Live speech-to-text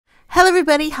Hello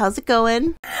everybody, how's it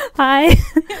going? Hi.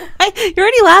 Hi, you're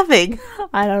already laughing.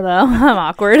 I don't know. I'm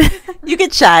awkward. You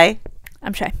get shy.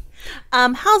 I'm shy.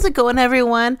 How's it going,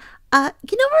 everyone? You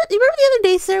remember the other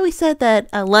day, Sarah, we said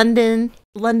that London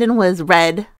was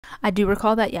red. I do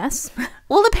recall that, yes.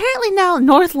 Well, apparently now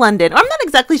North London, I'm not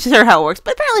exactly sure how it works,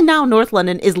 but apparently now North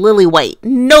London is lily white,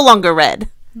 no longer red.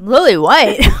 Lily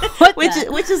white?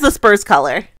 which is the Spurs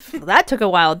color. Well, that took a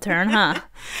wild turn, huh?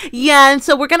 Yeah, and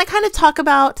so we're going to kind of talk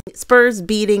about Spurs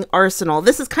beating Arsenal.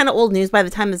 This is kind of old news by the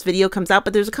time this video comes out,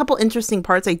 but there's a couple interesting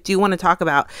parts I do want to talk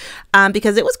about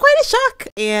because it was quite a shock,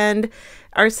 and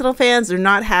Arsenal fans are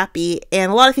not happy, and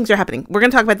a lot of things are happening. We're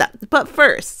going to talk about that. But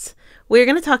first, we're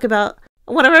going to talk about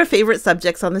one of our favorite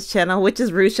subjects on this channel, which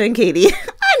is Ruesha and Katie.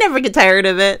 I never get tired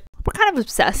of it. We're kind of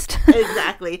obsessed.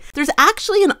 Exactly. There's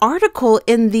actually an article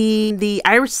in the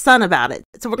Irish Sun about it.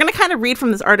 So we're going to kind of read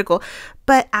from this article.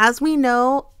 But as we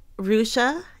know,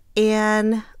 Ruesha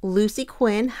and Lucy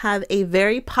Quinn have a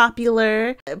very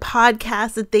popular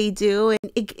podcast that they do.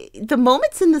 And the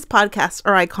moments in this podcast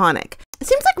are iconic. It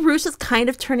seems like Ruesha's kind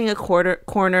of turning a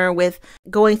corner with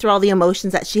going through all the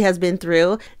emotions that she has been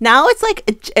through. Now it's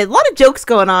like a lot of jokes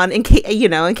going on, and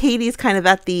Katie's kind of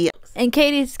at the... And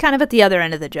Katie's kind of at the other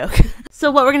end of the joke.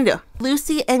 So what we're going to do,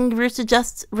 Lucy and Ruesha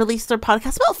just released their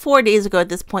podcast about 4 days ago at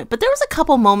this point, but there was a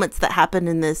couple moments that happened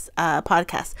in this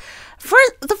podcast.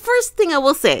 The first thing I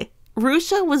will say,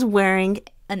 Ruesha was wearing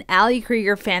an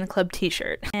KRIGER fan club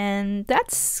t-shirt, and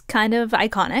that's kind of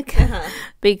iconic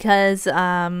because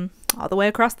all the way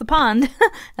across the pond,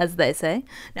 as they say.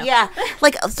 No. Yeah,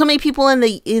 like so many people in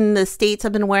the States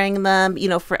have been wearing them,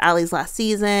 for Allie's last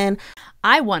season.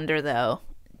 I wonder though,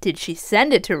 did she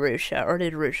send it to Ruesha, or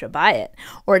did Ruesha buy it,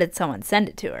 or did someone send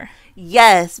it to her?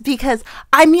 Yes, because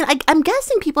I'm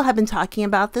guessing people have been talking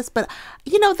about this, but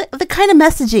the kind of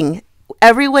messaging,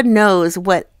 everyone knows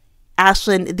what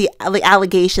Ashlyn, the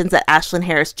allegations that Ashlyn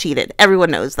Harris cheated. Everyone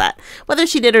knows that. Whether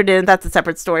she did or didn't, that's a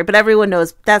separate story, but everyone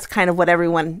knows that's kind of what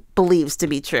everyone believes to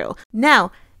be true.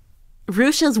 Now,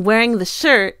 Ruesha's wearing the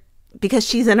shirt because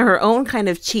she's in her own kind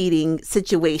of cheating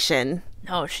situation.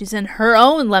 No, she's in her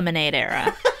own Lemonade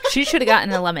era. She should have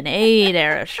gotten a Lemonade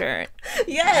era shirt.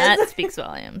 Yes. That speaks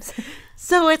volumes.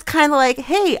 So it's kind of like,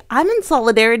 hey, I'm in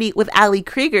solidarity with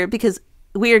KRIGER because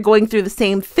we are going through the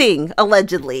same thing,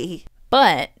 allegedly.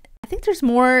 But I think there's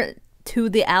more to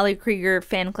the KRIGER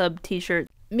fan club t-shirt,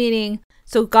 meaning,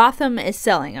 so Gotham is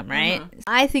selling them, right?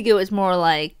 I think it was more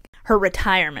like her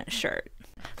retirement shirt.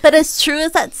 But as true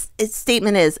as that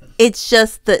statement is, it's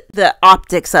just the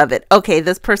optics of it. Okay,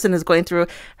 this person is going through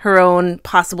her own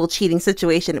possible cheating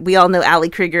situation. We all know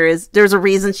KRIGER there's a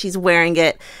reason she's wearing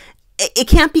it. It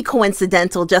can't be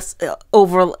coincidental just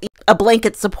over a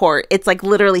blanket support. It's like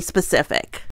literally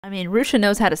specific. I mean, Ruesha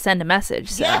knows how to send a message,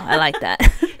 so yeah. I like that.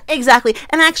 Exactly.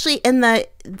 And actually in the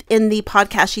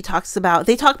podcast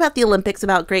they talk about the Olympics,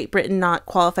 about Great Britain not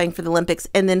qualifying for the Olympics,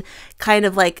 and then kind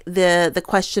of like the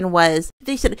question was,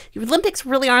 they said Olympics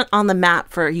really aren't on the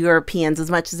map for Europeans as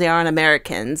much as they are on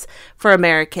Americans, for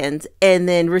Americans. And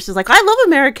then Ruesha's like, I love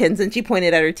Americans, and she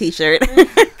pointed at her t-shirt.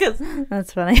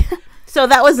 That's funny. So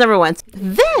that was number one.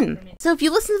 Then, so if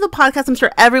you listen to the podcast, I'm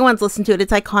sure everyone's listened to it.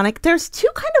 It's iconic. There's two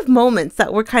kind of moments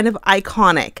that were kind of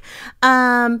iconic.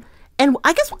 And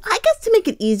I guess to make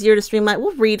it easier to streamline,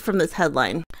 we'll read from this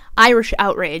headline. Irish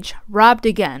outrage. Robbed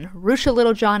again. Ruesha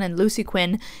Littlejohn and Lucy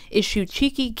Quinn issue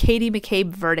cheeky Katie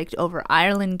McCabe verdict over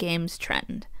Ireland Games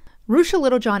trend. Ruesha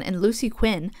Littlejohn and Lucy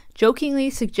Quinn jokingly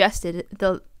suggested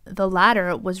the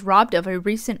latter was robbed of a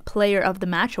recent Player of the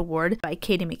Match award by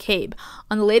Katie McCabe.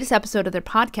 On the latest episode of their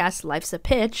podcast, Life's a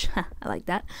Pitch, I like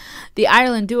that, the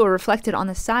Ireland duo reflected on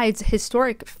the side's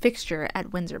historic fixture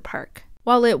at Windsor Park.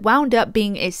 While it wound up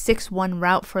being a 6-1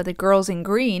 rout for the girls in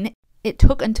green, it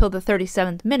took until the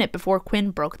 37th minute before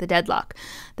Quinn broke the deadlock.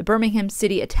 The Birmingham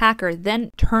City attacker then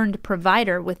turned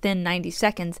provider within 90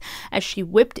 seconds as she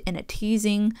whipped in a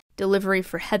teasing delivery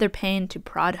for Heather Payne to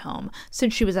prod home.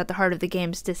 Since she was at the heart of the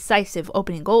game's decisive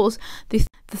opening goals, the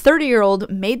 30-year-old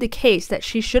made the case that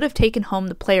she should have taken home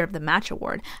the Player of the Match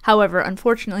award. However,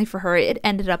 unfortunately for her, it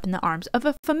ended up in the arms of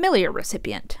a familiar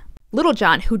recipient.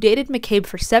 Littlejohn, who dated McCabe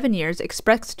for 7 years,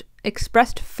 expressed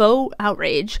faux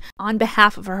outrage on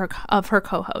behalf of her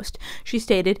co-host. She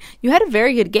stated, "You had a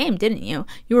very good game, didn't you?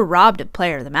 You were robbed of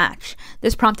Player of the Match."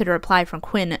 This prompted a reply from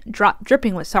Quinn,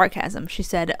 dripping with sarcasm. She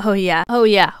said, oh yeah,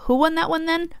 who won that one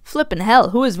then? Flippin'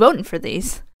 hell, who is voting for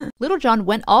these?" Littlejohn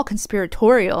went all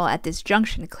conspiratorial at this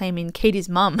junction, claiming Katie's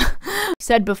mum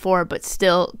said before, but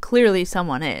still, clearly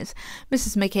someone is.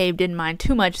 Mrs. McCabe didn't mind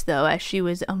too much, though, as she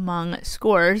was among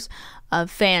scores of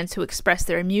fans who expressed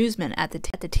their amusement at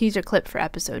the teaser clip for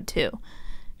episode 2.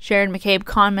 Sharon McCabe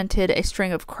commented a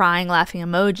string of crying, laughing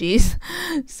emojis.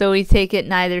 So we take it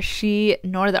neither she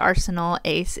nor the Arsenal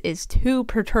ace is too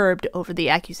perturbed over the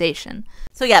accusation.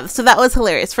 So yeah, so that was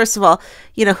hilarious. First of all,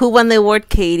 who won the award?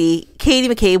 Katie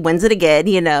McCabe wins it again,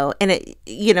 and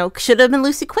it, should have been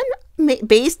Lucy Quinn.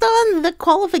 Based on the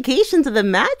qualifications of the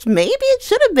match, maybe it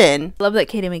should have been. I love that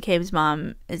Katie McCabe's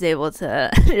mom is able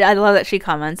to I love that she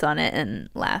comments on it and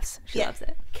laughs. She loves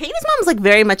it. Katie's mom's like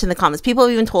very much in the comments. People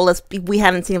have even told us we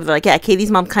hadn't seen it. They're like, yeah, Katie's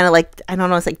mom kind of like, I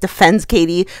don't know, it's like defends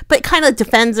Katie, but kind of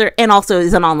defends her and also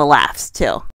is in on the laughs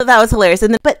too. So that was hilarious.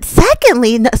 And then, but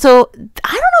secondly, so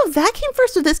I don't know if that came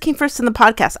first or this came first in the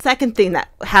podcast. Second thing that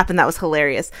happened that was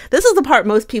hilarious. This is the part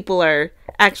most people are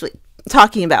actually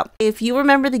talking about. If you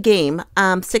remember the game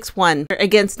 6-1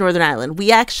 against Northern Ireland,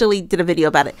 we actually did a video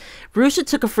about it. Ruesha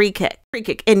took a free kick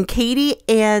and Katie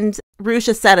and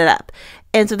Ruesha set it up,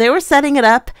 and so they were setting it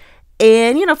up,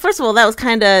 and first of all, that was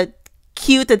kind of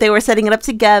cute that they were setting it up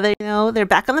together. They're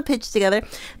back on the pitch together.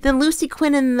 Then Lucy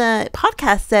Quinn in the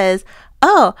podcast says,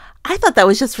 oh, I thought that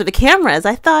was just for the cameras.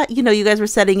 I thought you guys were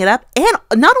setting it up,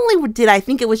 and not only did I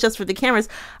think it was just for the cameras,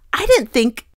 I didn't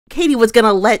think Katie was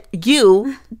gonna let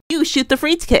you shoot the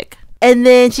free kick. And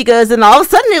then she goes, and all of a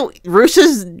sudden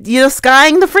Ruesha's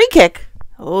skying the free kick.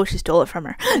 Oh, she stole it from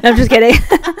her. No, I'm just kidding.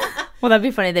 Well, that'd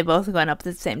be funny. They both went up at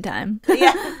the same time.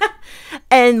 Yeah.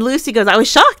 And Lucy goes, I was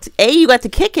shocked. A, you got to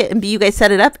kick it, and B, you guys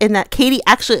set it up, and that Katie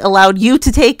actually allowed you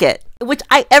to take it, which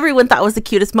everyone thought was the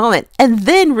cutest moment. And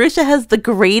then Ruesha has the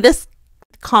greatest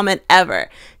comment ever.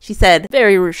 She said,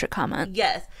 very Ruesha comment.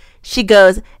 Yes. She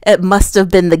goes, it must have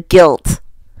been the guilt.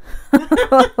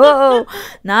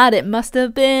 Not it must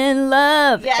have been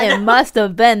love. Yeah, it must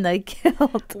have been the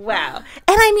guilt. Wow. And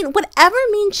I mean,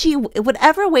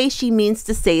 whatever way she means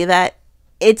to say that,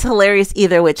 it's hilarious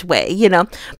either which way.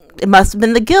 It must have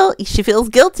been the guilt. She feels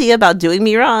guilty about doing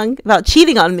me wrong, about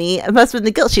cheating on me. It must have been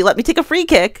the guilt. She let me take a free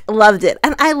kick. Loved it.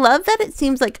 And I love that it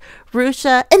seems like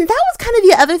Ruesha, and that was kind of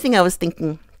the other thing I was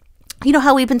thinking.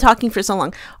 How we've been talking for so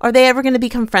long. Are they ever going to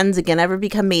become friends again? Ever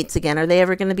become mates again? Are they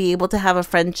ever going to be able to have a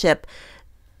friendship?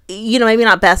 Maybe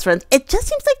not best friends. It just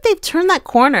seems like they've turned that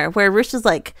corner where Ruesha's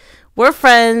like, we're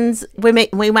friends. We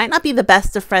might not be the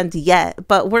best of friends yet,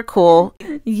 but we're cool.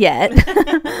 Yet.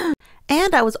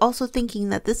 And I was also thinking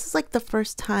that this is like the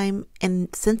first time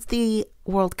since the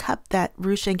World Cup that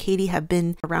Ruesha and Katie have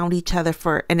been around each other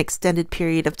for an extended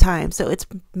period of time. So it's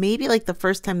maybe like the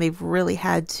first time they've really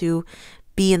had to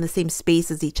be in the same space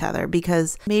as each other,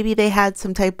 because maybe they had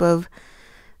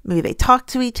maybe they talked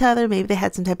to each other, maybe they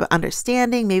had some type of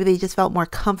understanding, maybe they just felt more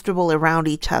comfortable around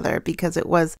each other because it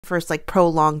was the first like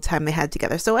prolonged time they had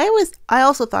together. So I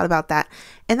also thought about that,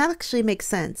 and that actually makes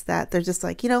sense that they're just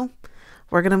like,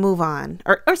 we're gonna move on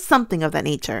or something of that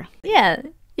nature.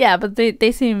 Yeah, but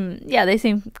they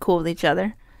seem cool with each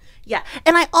other. Yeah,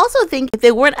 and I also think if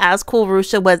they weren't as cool,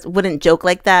 Ruesha wouldn't joke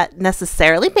like that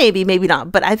necessarily. Maybe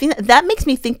not. But I think that makes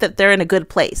me think that they're in a good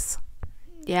place.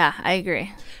 Yeah, I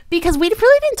agree. Because we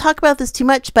really didn't talk about this too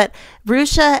much, but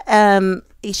Ruesha,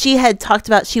 she had talked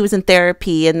about she was in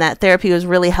therapy and that therapy was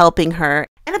really helping her.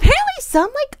 And apparently some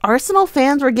like Arsenal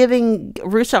fans were giving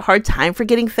Ruesha a hard time for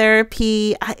getting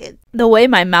therapy. The way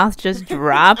my mouth just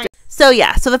dropped. So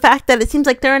yeah, so the fact that it seems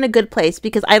like they're in a good place,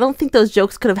 because I don't think those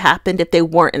jokes could have happened if they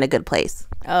weren't in a good place.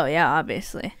 Oh yeah,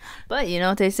 obviously. But you know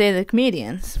what they say, the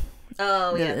comedians.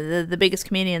 Oh yeah. The biggest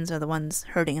comedians are the ones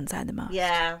hurting inside the most.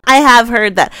 Yeah. I have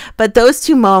heard that. But those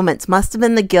two moments must have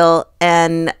been the guilt,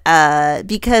 and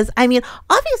because I mean,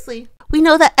 obviously we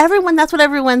know that that's what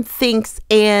everyone thinks,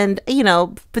 and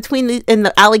between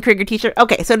the Ali KRIGER t-shirt.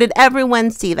 Okay, so did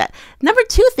everyone see that? Number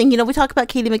two thing, we talk about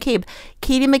Katie McCabe.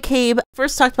 Katie McCabe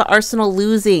first talked about Arsenal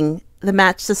losing the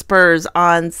match to Spurs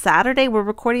on Saturday. We're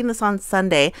recording this on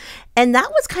Sunday, and that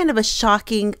was kind of a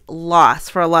shocking loss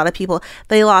for a lot of people.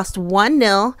 They lost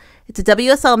 1-0. It's a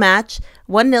WSL match,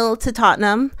 1-0 to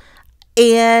Tottenham.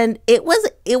 And it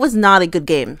was not a good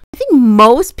game. I think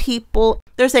most people,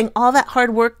 they're saying all that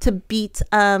hard work to beat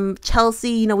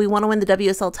Chelsea, we want to win the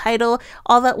WSL title,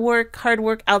 all that hard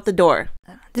work out the door.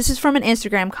 This is from an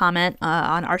Instagram comment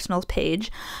on Arsenal's page.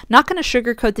 Not going to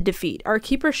sugarcoat the defeat. Our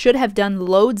keeper should have done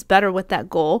loads better with that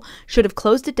goal, should have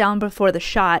closed it down before the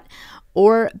shot,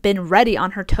 or been ready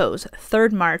on her toes.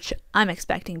 3rd March, I'm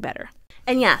expecting better.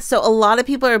 And yeah, so a lot of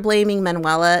people are blaming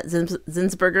Manuela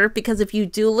Zinsberger, because if you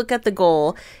do look at the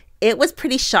goal, it was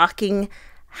pretty shocking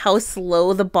how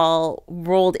slow the ball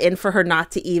rolled in for her not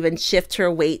to even shift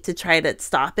her weight to try to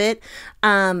stop it.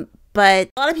 But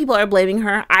a lot of people are blaming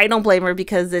her. I don't blame her,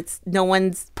 because no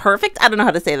one's perfect. I don't know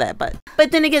how to say that, but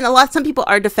then again, some people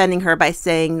are defending her by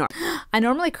saying no. I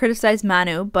normally criticize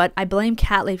Manu, but I blame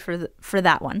Catley for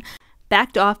that one.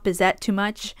 backed off Bizet too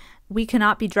much. We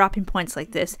cannot be dropping points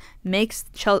like this. Makes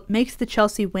the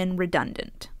Chelsea win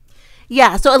redundant.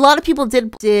 Yeah, so a lot of people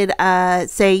did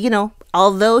say, you know,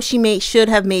 although she should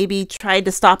have maybe tried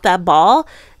to stop that ball,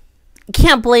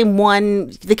 can't blame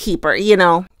the keeper, you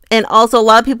know. And also a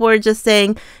lot of people were just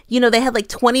saying, you know, they had like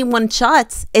 21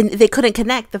 shots and they couldn't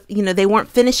connect. You know, they weren't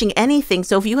finishing anything.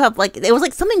 So if you have like, it was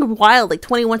like something wild, like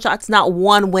 21 shots, not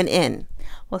one went in.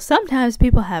 Well, sometimes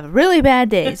people have really bad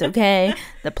days, okay?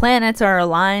 The planets are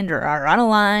aligned or are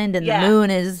unaligned, and the moon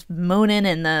is mooning,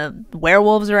 and the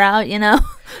werewolves are out, you know?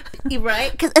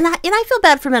 Right? And I feel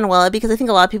bad for Manuela because I think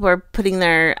a lot of people are putting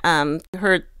their,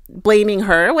 blaming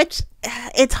her, which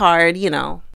it's hard, you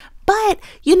know. But,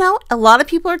 you know, a lot of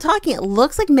people are talking. It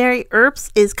looks like Mary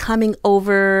Earps is coming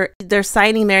over. They're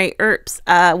signing Mary Earps,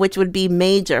 which would be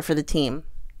major for the team.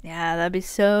 Yeah, that'd be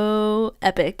so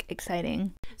epic,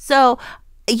 exciting. So,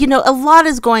 you know, a lot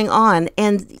is going on,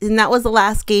 and that was the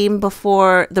last game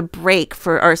before the break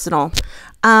for Arsenal.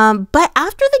 But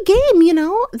after the game, you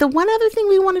know, the one other thing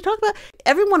we want to talk about,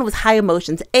 everyone was high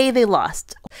emotions. They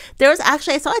lost. There was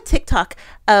actually, I saw a TikTok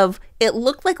of, it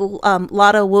looked like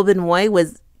Lotte Wilbenmoy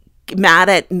was mad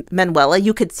at Manuela.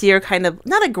 You could see her kind of,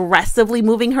 not aggressively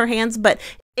moving her hands, but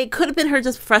it could have been her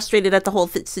just frustrated at the whole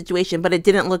situation, but it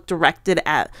didn't look directed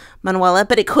at Manuela,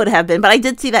 but it could have been. But I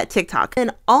did see that TikTok.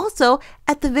 And also,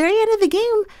 at the very end of the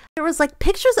game, there was like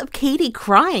pictures of Katie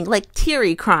crying, like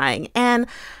teary crying. And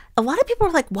a lot of people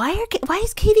were like, why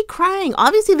is Katie crying?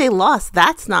 Obviously, they lost.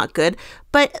 That's not good.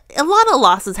 But a lot of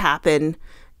losses happen.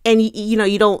 And, you know,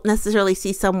 you don't necessarily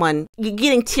see someone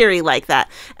getting teary like that.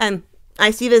 And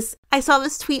I saw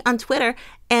this tweet on Twitter,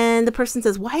 and the person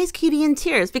says, why is Katie in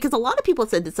tears? Because a lot of people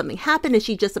said, did something happen? Is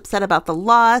she just upset about the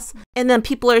loss? And then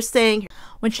people are saying,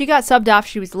 when she got subbed off,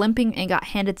 she was limping and got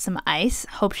handed some ice.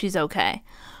 Hope she's okay.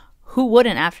 Who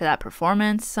wouldn't after that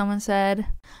performance? Someone said.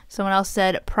 Someone else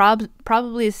said,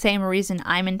 probably the same reason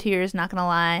I'm in tears, not gonna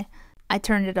lie. I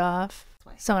turned it off.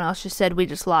 Someone else just said, we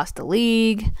just lost the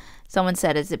league. Someone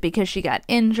said, is it because she got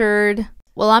injured?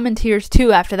 Well, I'm in tears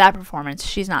too after that performance.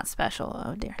 She's not special.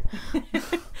 Oh dear.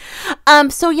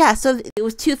 So it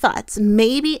was two thoughts.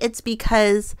 Maybe it's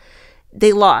because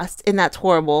they lost and that's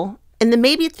horrible. And then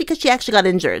maybe it's because she actually got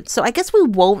injured. So I guess we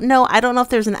won't know. I don't know if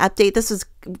there's an update.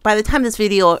 By the time this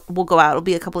video will go out, it'll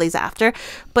be a couple days after.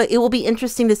 But it will be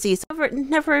interesting to see. So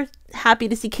never happy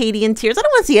to see Katie in tears. I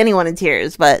don't want to see anyone in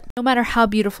tears, but no matter how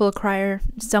beautiful a crier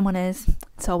someone is,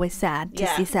 it's always sad to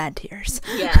see sad tears.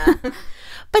 Yeah.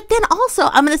 But then also,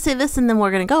 I'm going to say this and then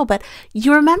we're going to go. But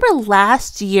you remember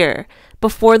last year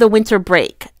before the winter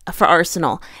break for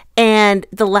Arsenal, and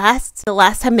the last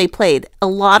time they played, a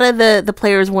lot of the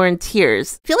players were in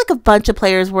tears. I feel like a bunch of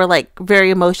players were like very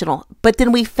emotional. But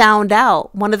then we found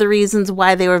out one of the reasons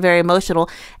why they were very emotional.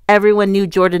 Everyone knew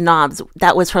Jordan Nobbs.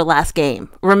 That was her last game.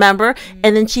 Remember? Mm-hmm.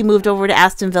 And then she moved over to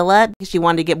Aston Villa because she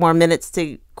wanted to get more minutes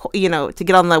to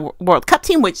get on the World Cup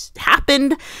team, which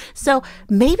happened. So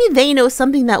maybe they know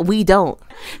something that we don't.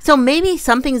 So maybe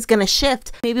something's going to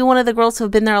shift. Maybe one of the girls who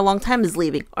have been there a long time is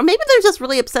leaving. Or maybe they're just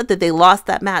really upset that they lost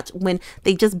that match when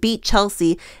they just beat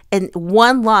Chelsea, and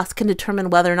one loss can determine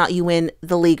whether or not you win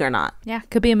the league or not. Yeah,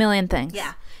 could be a million things.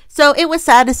 Yeah. So it was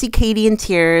sad to see Katie in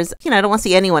tears. You know, I don't want to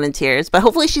see anyone in tears, but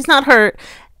hopefully she's not hurt.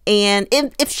 And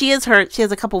if she is hurt, she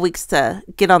has a couple weeks to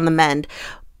get on the mend.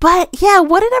 But yeah,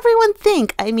 what did everyone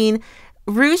think? I mean,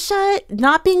 Ruesha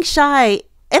not being shy,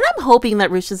 and I'm hoping that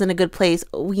Ruesha's in a good place.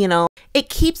 You know, it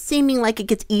keeps seeming like it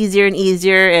gets easier and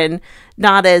easier and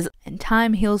not as... And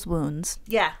time heals wounds.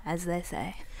 Yeah. As they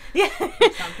say. Yeah.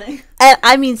 Something. And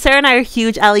I mean, Sarah and I are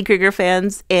huge KRIGER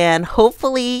fans, and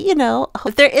hopefully, you know,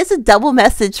 if there is a double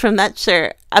message from that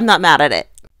shirt, I'm not mad at it.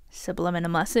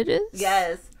 Subliminal messages?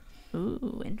 Yes.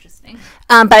 Ooh, interesting.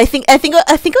 But I think it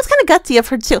was kind of gutsy of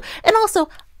her too. And also,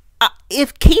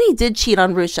 if Katie did cheat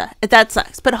on Ruesha, that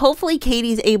sucks. But hopefully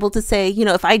Katie's able to say, you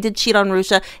know, if I did cheat on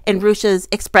Ruesha and Ruesha's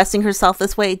expressing herself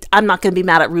this way, I'm not going to be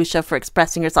mad at Ruesha for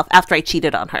expressing herself after I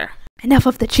cheated on her. Enough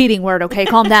of the cheating word, okay?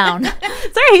 Calm down. Sorry,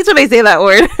 I hate when I say that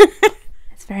word.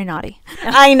 It's very naughty.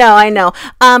 I know.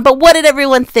 But what did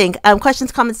everyone think?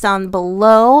 Questions, comments down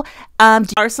below.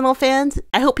 Arsenal fans,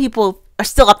 I hope people are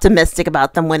still optimistic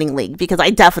about them winning league, because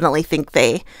I definitely think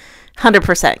they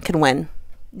 100% can win.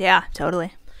 Yeah,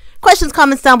 totally. Questions,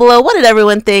 comments down below. What did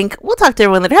everyone think? We'll talk to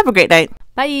everyone later. Have a great night.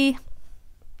 Bye.